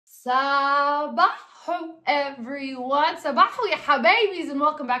Saba7o everyone, Saba7o ya hababies, and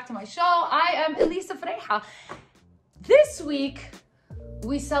welcome back to my show. I am Elissa Freiha. This week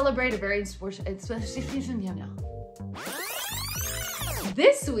we celebrate a very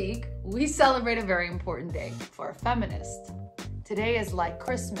important day for a feminist. Today is like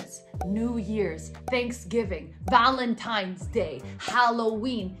Christmas, New Year's, Thanksgiving, Valentine's Day,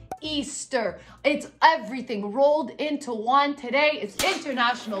 Halloween, Easter. It's everything rolled into one. Today is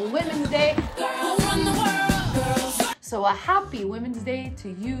International Women's Day. Girls run the world, girls. So a happy Women's Day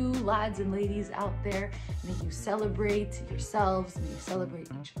to you, lads and ladies out there. May you celebrate yourselves, may you celebrate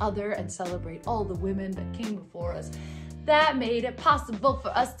each other, and celebrate all the women that came before us that made it possible for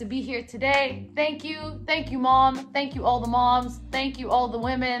us to be here today. Thank you mom. Thank you all the moms. Thank you all the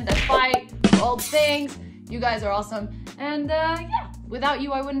women that fight for all the things. You guys are awesome. And yeah, without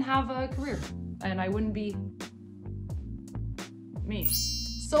you, I wouldn't have a career and I wouldn't be me.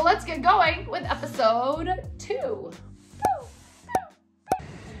 So let's get going with episode 2.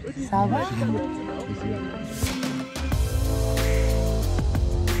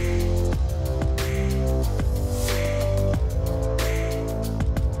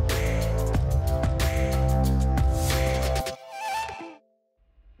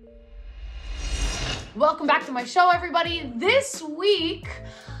 Welcome back to my show, everybody. This week,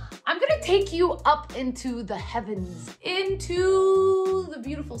 I'm gonna take you up into the heavens, into the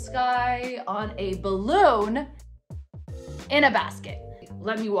beautiful sky on a balloon in a basket.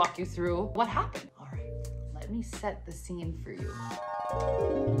 Let me walk you through what happened. All right, let me set the scene for you.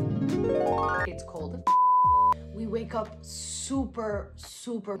 It's cold. We wake up super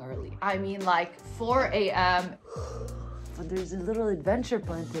early. I mean like 4 a.m. But there's a little adventure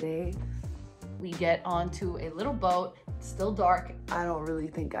plan today. We get onto a little boat, it's still dark. I don't really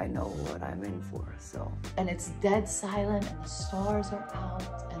think I know what I'm in for, so. And it's dead silent and the stars are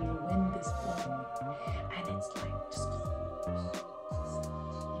out and the wind is blowing. And it's like, just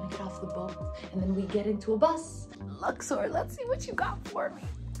let me get off the boat. And then we get into a bus. Luxor, let's see what you got for me.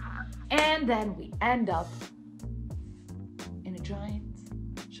 And then we end up in a giant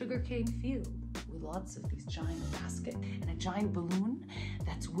sugarcane field with lots of these giant baskets and a giant balloon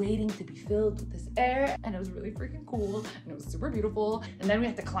that's waiting to be filled with this air. And it was really freaking cool and it was super beautiful. And then we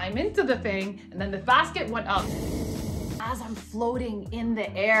had to climb into the thing and then the basket went up. As I'm floating in the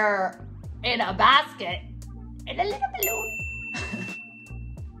air in a basket in a little balloon.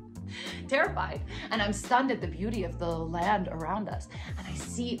 Terrified. And I'm stunned at the beauty of the land around us. And I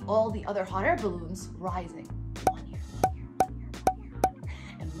see all the other hot air balloons rising. One here.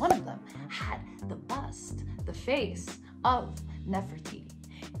 And one of them had the bust, the face of Nefertiti.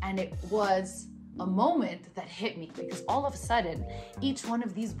 And it was a moment that hit me because all of a sudden, each one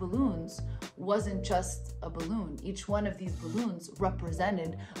of these balloons wasn't just a balloon. Each one of these balloons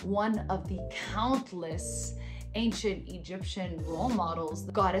represented one of the countless ancient Egyptian role models,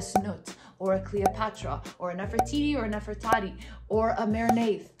 the goddess Nut, or a Cleopatra, or a Nefertiti, or a Nefertari, or a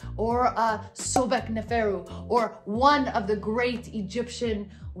Merneith, or a Sobek Neferu, or one of the great Egyptian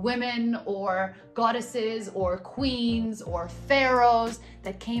women, or goddesses, or queens, or pharaohs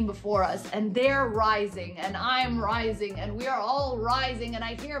that came before us. And they're rising, and I'm rising, and we are all rising. And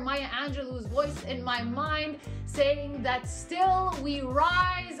I hear Maya Angelou's voice in my mind saying that still we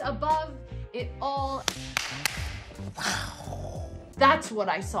rise above it all. Wow. That's what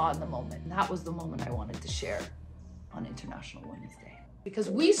I saw in the moment. And that was the moment I wanted to share on International Women's Day. Because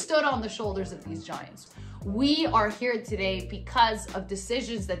we stood on the shoulders of these giants. We are here today because of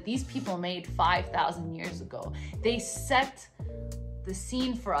decisions that these people made 5,000 years ago. They set the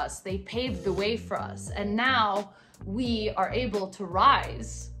scene for us. They paved the way for us. And now we are able to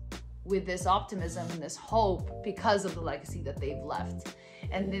rise with this optimism and this hope because of the legacy that they've left.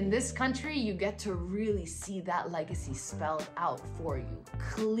 And in this country, you get to really see that legacy spelled out for you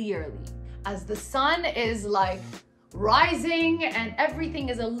clearly. As the sun is like rising and everything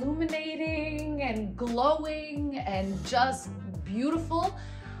is illuminating and glowing and just beautiful,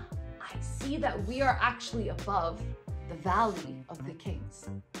 I see that we are actually above the Valley of the Kings,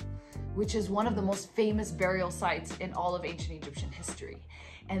 which is one of the most famous burial sites in all of ancient Egyptian history.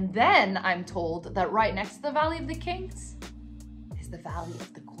 And then I'm told that right next to the Valley of the Kings is the Valley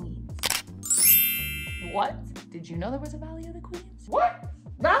of the Queens. What? Did you know there was a Valley of the Queens? What?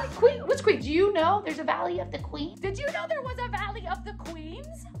 Valley Queen? Which queen? Do you know there's a Valley of the Queens? Did you know there was a Valley of the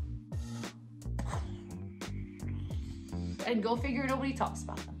Queens? And go figure, nobody talks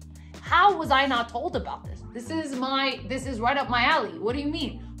about them. How was I not told about this? This is right up my alley. What do you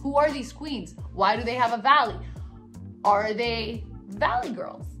mean? Who are these queens? Why do they have a valley? Are they valley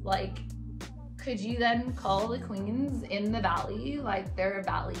girls? Like, Could you then call the queens in the valley like they're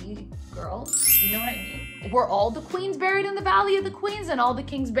valley girls? You know what I mean? Were all the queens buried in the valley of the queens and all the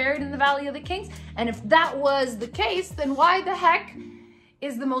kings buried in the valley of the kings? And if that was the case, then why the heck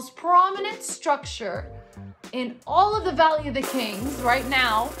is the most prominent structure in all of the valley of the kings right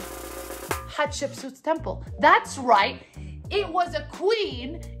now Hatshepsut's temple? That's right. It was a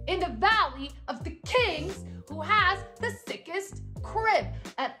queen in the valley of the kings who has the sickest crib.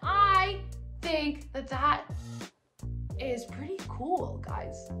 And I think that that is pretty cool,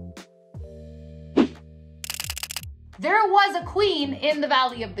 guys. There was a queen in the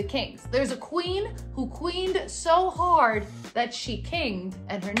Valley of the Kings. There's a queen who queened so hard that she kinged,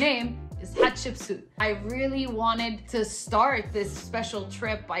 and her name is Hatshepsut. I really wanted to start this special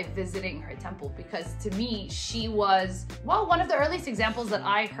trip by visiting her temple because to me, she was, well, one of the earliest examples that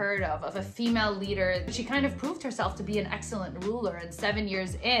I heard of a female leader. She kind of proved herself to be an excellent ruler, and 7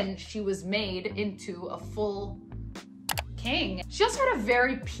 years in, she was made into a full king. She also had a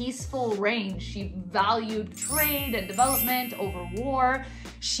very peaceful reign. She valued trade and development over war.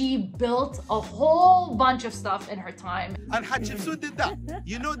 She built a whole bunch of stuff in her time. And Hatshepsut did that.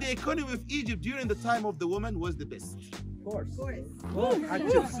 You know, the economy of Egypt during the time of the woman was the best. Of course.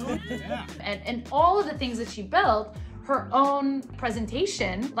 Hatshepsut. Yeah. And all of the things that she built, her own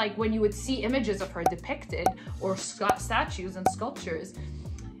presentation, like when you would see images of her depicted or statues and sculptures,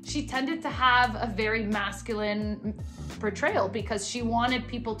 she tended to have a very masculine portrayal because she wanted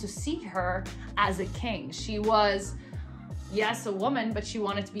people to see her as a king. She was, yes, a woman, but she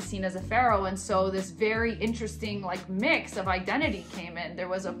wanted to be seen as a pharaoh. And so this very interesting like mix of identity came in. There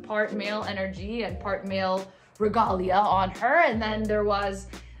was a part male energy and part male regalia on her. And then there was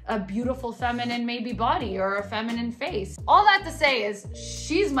a beautiful feminine maybe body or a feminine face. All that to say is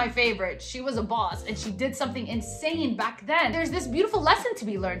she's my favorite. She was a boss and she did something insane back then. There's this beautiful lesson to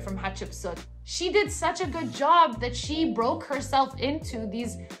be learned from Hatshepsut. She did such a good job that she broke herself into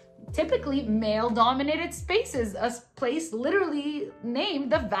these typically male-dominated spaces, a place literally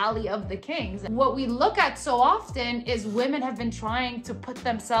named the Valley of the Kings. What we look at so often is women have been trying to put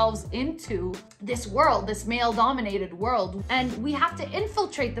themselves into this world, this male-dominated world, and we have to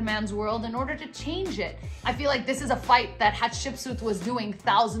infiltrate the man's world in order to change it. I feel like this is a fight that Hatshepsut was doing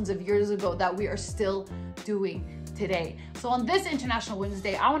thousands of years ago that we are still doing today. So on this International Women's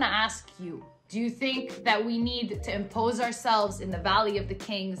Day, I want to ask you, do you think that we need to impose ourselves in the Valley of the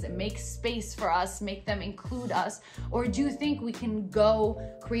Kings and make space for us, make them include us? Or do you think we can go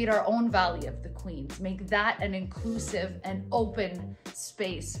create our own Valley of the Queens, make that an inclusive and open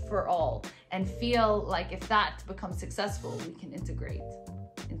space for all, and feel like if that becomes successful, we can integrate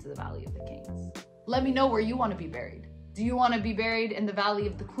into the Valley of the Kings? Let me know where you want to be buried. Do you want to be buried in the Valley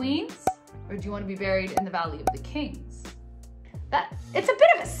of the Queens? Or do you want to be buried in the Valley of the Kings? It's a bit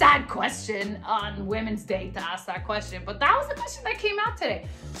of a sad question on Women's Day to ask that question, but that was the question that came out today.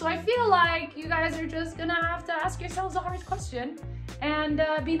 So I feel like you guys are just gonna have to ask yourselves a hard question and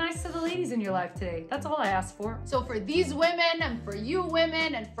be nice to the ladies in your life today. That's all I ask for. So for these women and for you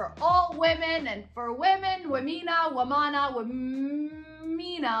women and for all women and for women, Womena, Womena,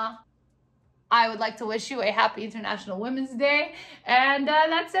 I would like to wish you a happy International Women's Day. And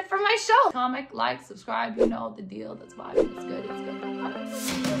that's it for my show. Comment, like, subscribe, you know the deal. That's vibing. It's good. It's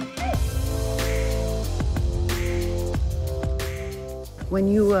good. When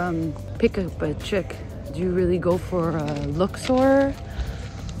you pick up a chick, do you really go for Luxor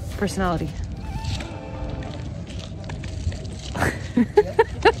personality?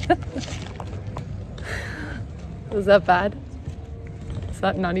 Was that bad? Is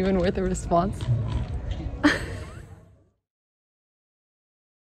that not even worth a response?